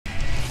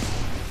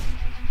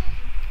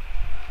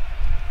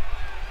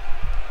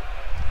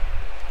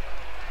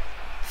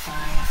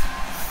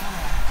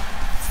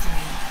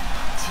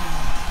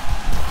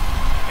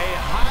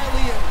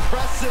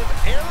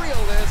aggressive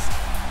aerialist,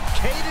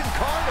 Kayden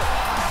Carter.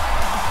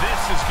 This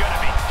is going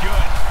to be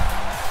good.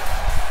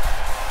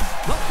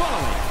 The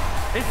following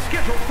is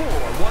scheduled for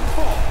one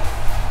fall.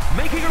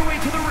 Making her way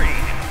to the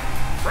ring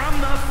from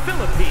the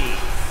Philippines,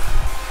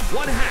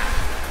 one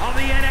half of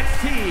the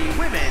NXT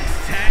Women's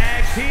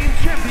Tag Team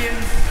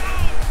Champions,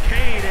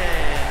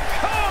 Kayden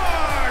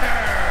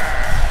Carter.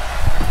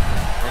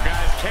 Well,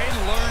 guys,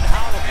 Kayden learned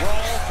how to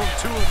brawl from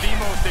two of the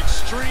most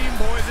extreme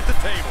boys at the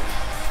table.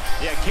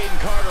 Yeah, Kayden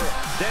Carter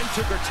then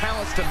took her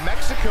talents to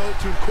Mexico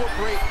to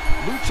incorporate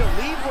Lucha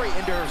Libre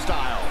into her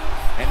style.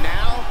 And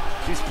now,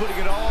 she's putting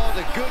it all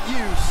to good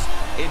use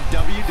in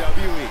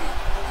WWE.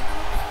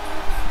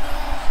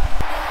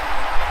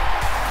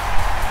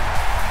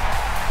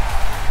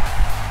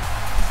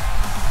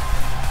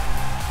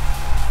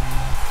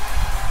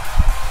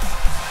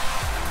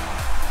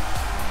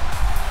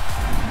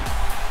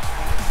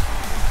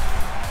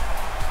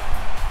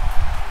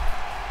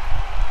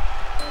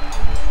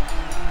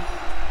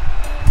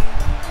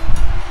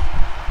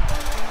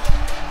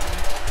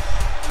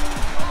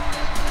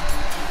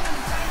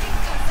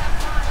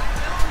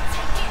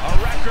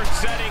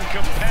 Record-setting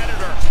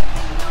competitor.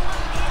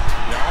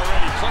 There are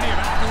already plenty of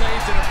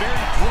accolades and a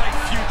very bright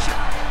future.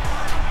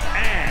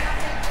 And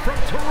from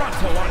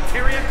Toronto,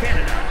 Ontario,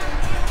 Canada,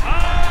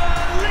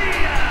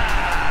 Aliyah!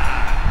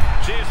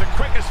 She is the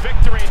quickest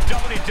victory in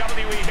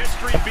WWE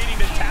history, beating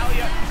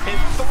Aliyah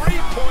in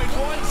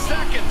 3.1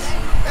 seconds.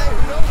 Hey, who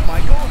knows,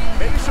 Michael?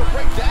 Maybe she'll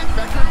break that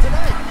record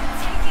tonight.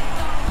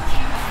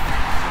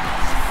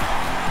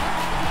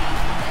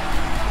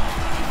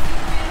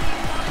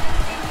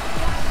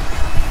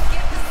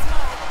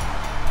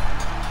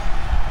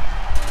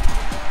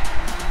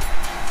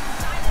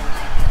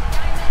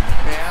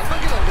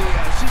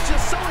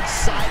 So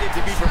excited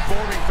to be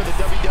performing for the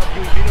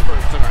WWE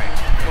Universe tonight.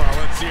 Well,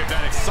 let's see if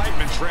that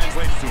excitement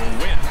translates to a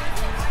win.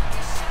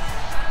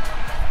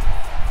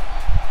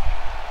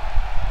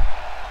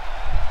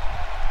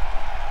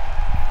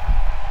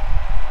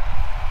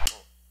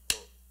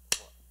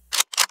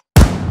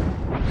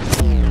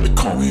 They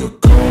call me a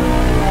god.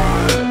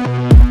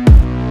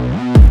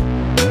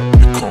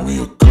 They call me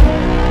a god.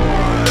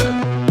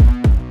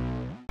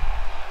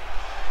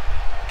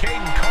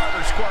 Kayden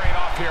Carter squaring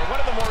off here. One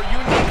of the more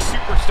unique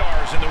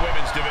superstars in the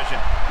women's division.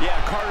 Yeah,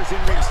 Carter's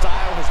in-ring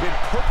style has been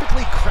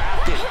perfectly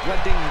crafted,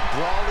 blending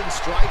brawling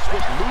strikes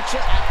with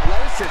lucha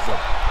athleticism.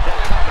 That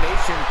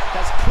combination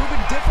has proven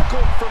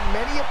difficult for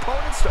many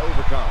opponents to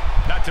overcome.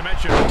 Not to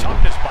mention her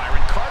toughness, Byron.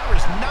 Carter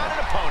is not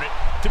an opponent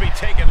to be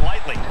taken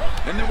lightly.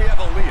 And then we have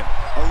Aliyah,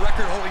 a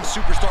record-holding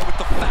superstar with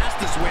the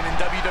fastest win in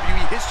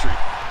WWE history.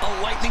 A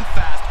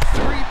lightning-fast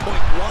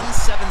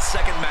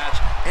 3.17-second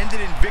match ended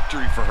in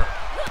victory for her.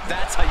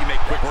 That's how you make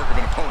quick work of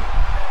an opponent.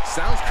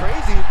 Sounds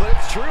crazy, but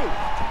it's true.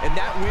 And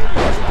that win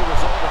wasn't the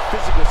result of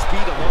physical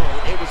speed alone.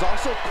 It was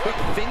also quick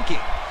thinking.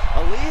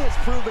 Aliyah has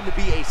proven to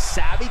be a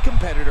savvy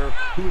competitor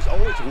who is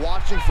always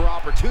watching for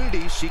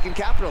opportunities she can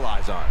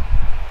capitalize on.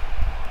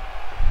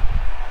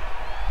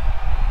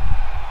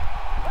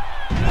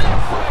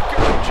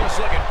 Just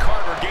look at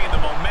Carter gain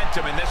the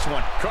momentum in this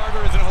one.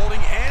 Carter isn't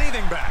holding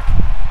anything back.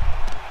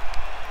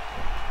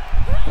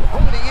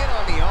 Holding in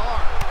on the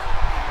arm.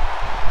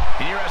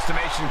 In your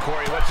estimation,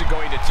 Corey, what's it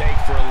going to take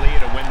for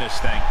Aliyah to win this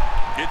thing?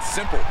 It's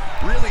simple.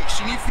 Really,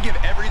 she needs to give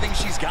everything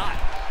she's got.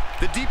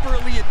 The deeper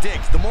Aliyah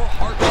digs, the more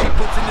heart she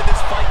puts into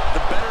this fight,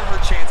 the better her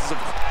chances of...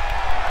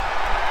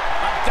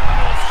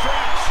 Abdominal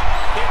stretch.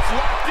 It's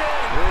locked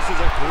in. This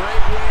is a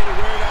great way to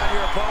wear down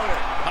your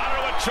opponent. I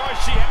don't know what choice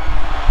she has.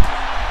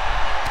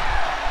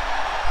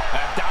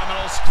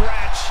 Abdominal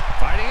stretch.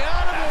 Fighting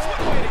out of it. That's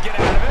one way to get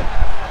out of it.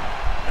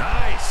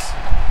 Nice.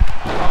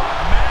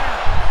 Oh,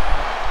 man.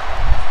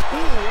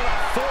 Ooh, what a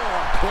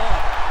forearm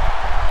club.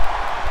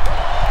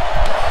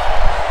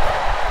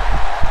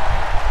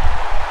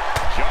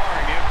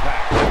 Jarring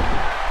impact.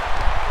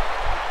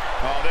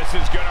 Oh, this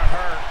is gonna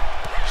hurt.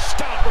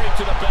 Stop right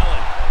to the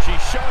belly.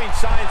 She's showing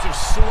signs of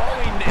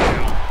slowing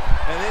down.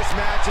 And this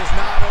match is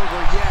not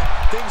over yet.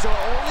 Things are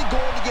only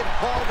going to get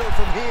harder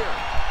from here.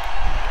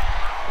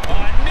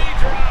 Knee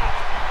drop.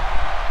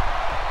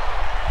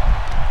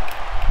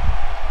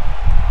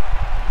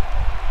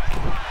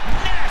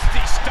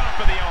 Nasty stop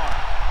of the arm.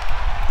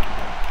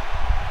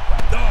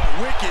 Oh,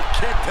 wicked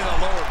kick to the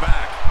lower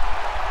back.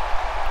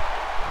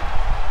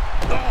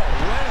 Oh,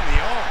 right in the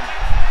arm.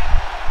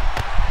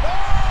 Oh!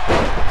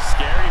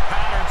 Scary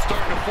pattern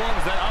starting to form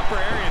as that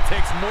upper area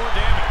takes more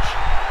damage.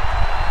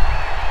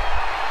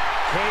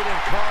 Kayden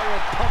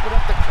Carter pumping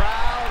up the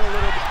crowd a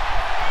little bit.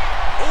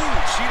 Oh,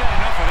 she'd had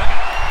enough of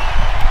that.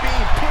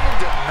 Being put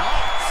into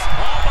knots.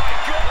 Oh my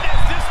goodness,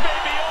 this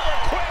may be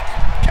over quick.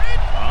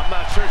 Kayden. I'm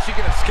not sure she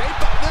can escape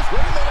out of this.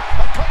 Wait a minute,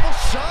 a couple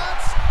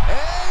shots,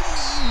 and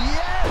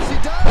yes, she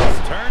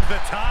does. Turns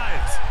the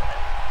tides.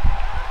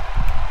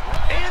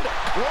 And a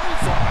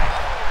clothesline.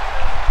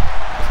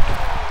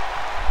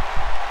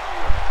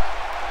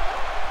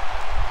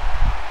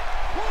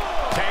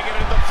 Taking it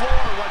to the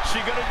floor, what's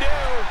she gonna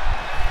do?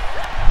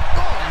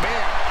 Oh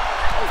man.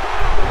 Oh.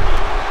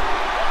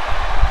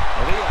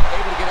 Aliyah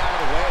able to get out of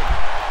the way.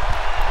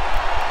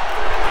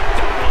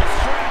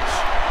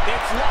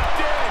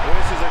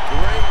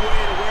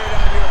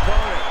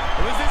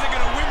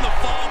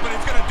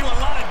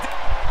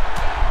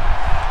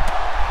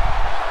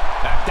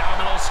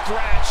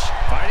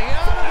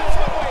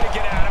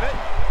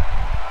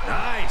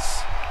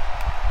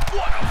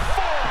 What a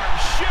forearm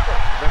shiver.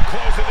 The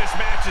close of this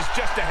match is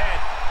just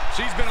ahead.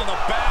 She's been on the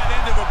bad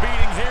end of a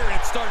beating here, and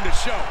it's starting to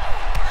show.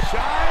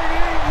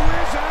 Shining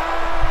Wizard!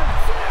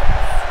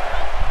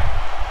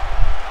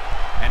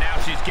 And now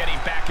she's getting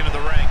back into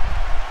the ring.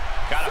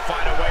 Got to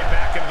find a way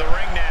back into the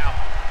ring now.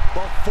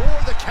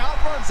 Before the count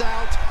runs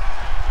out.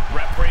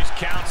 Referee's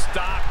count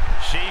stop.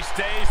 She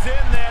stays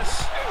in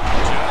this.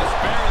 Just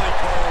barely,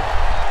 Cole.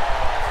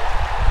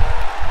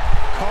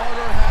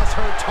 Carter has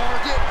her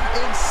target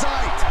in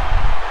sight.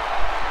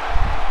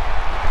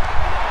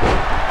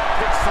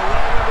 Picks the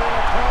leg of her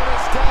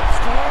opponent, steps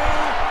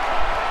through.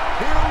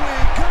 Here we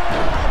go.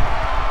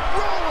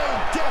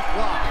 Rolling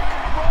deathlock.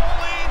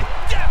 Rolling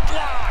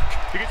deathlock.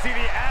 You can see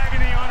the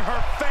agony on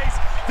her face.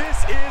 This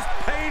is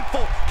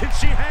painful. Can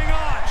she hang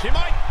on? She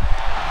might.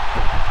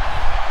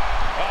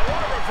 Oh,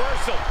 what a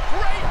reversal.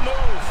 Great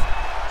move.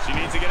 She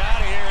needs to get out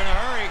of here in a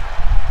hurry.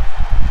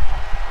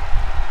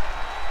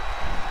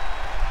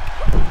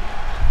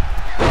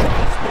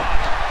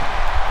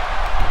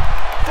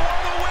 For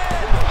the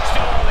win.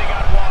 Still only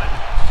got one.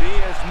 She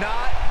is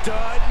not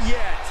done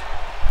yet.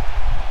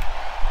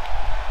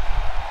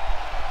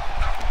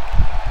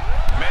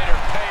 Made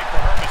her pay for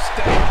her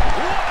mistake.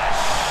 What a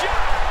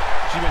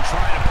shot. She's been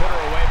trying to put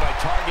her away by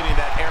targeting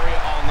that area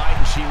all night,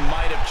 and she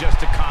might have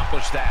just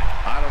accomplished that.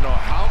 I don't know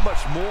how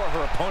much more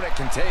her opponent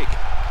can take.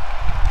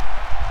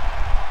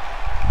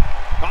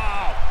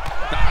 Oh,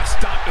 not a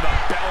stop to the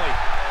belly.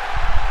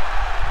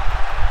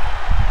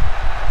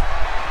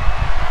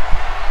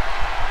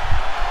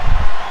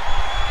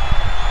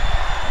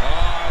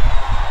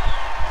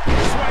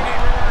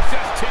 Swinging reverse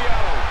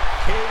STO.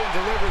 Kayden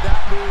delivered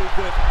that move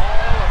with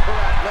all of her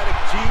athletic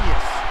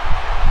genius.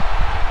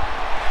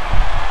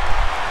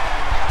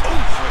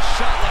 Oof, a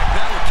shot like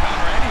that would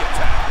counter any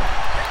attack.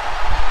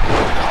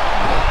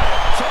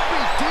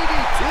 Jumping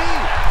DDT.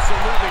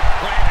 Absolutely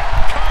planted.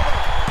 Cover.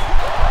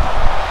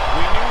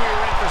 We knew we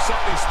were in for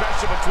something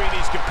special between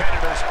these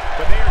competitors,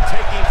 but they are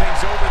taking things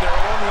over their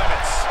own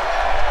limits.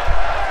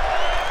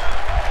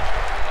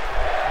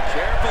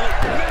 Careful,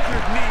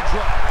 measured knee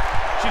drop.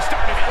 She's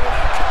starting to get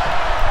out.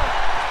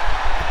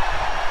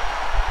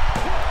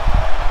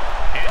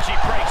 And she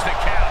breaks the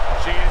count.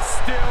 She is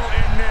still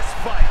in this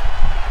fight.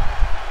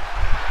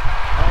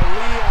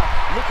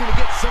 Aliyah looking to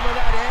get some of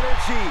that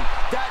energy,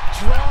 that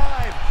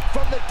drive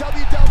from the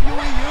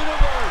WWE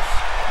Universe.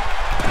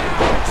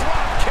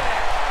 Drop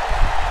kick.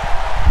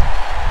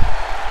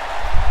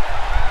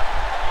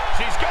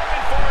 She's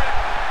going for it.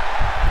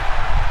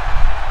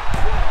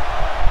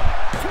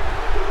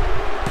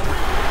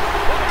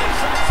 What a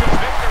decisive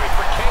victory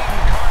for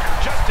Kayden Carter.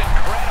 Just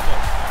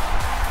incredible.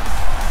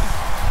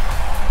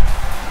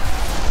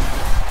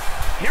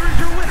 Here is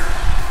your winner,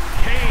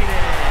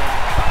 Kayden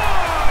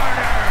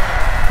Carter.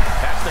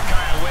 That's the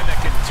kind of win that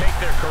can take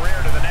their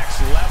career to the next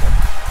level.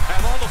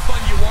 Have all the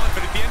fun you want,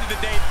 but at the end of the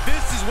day,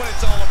 this is what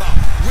it's all about.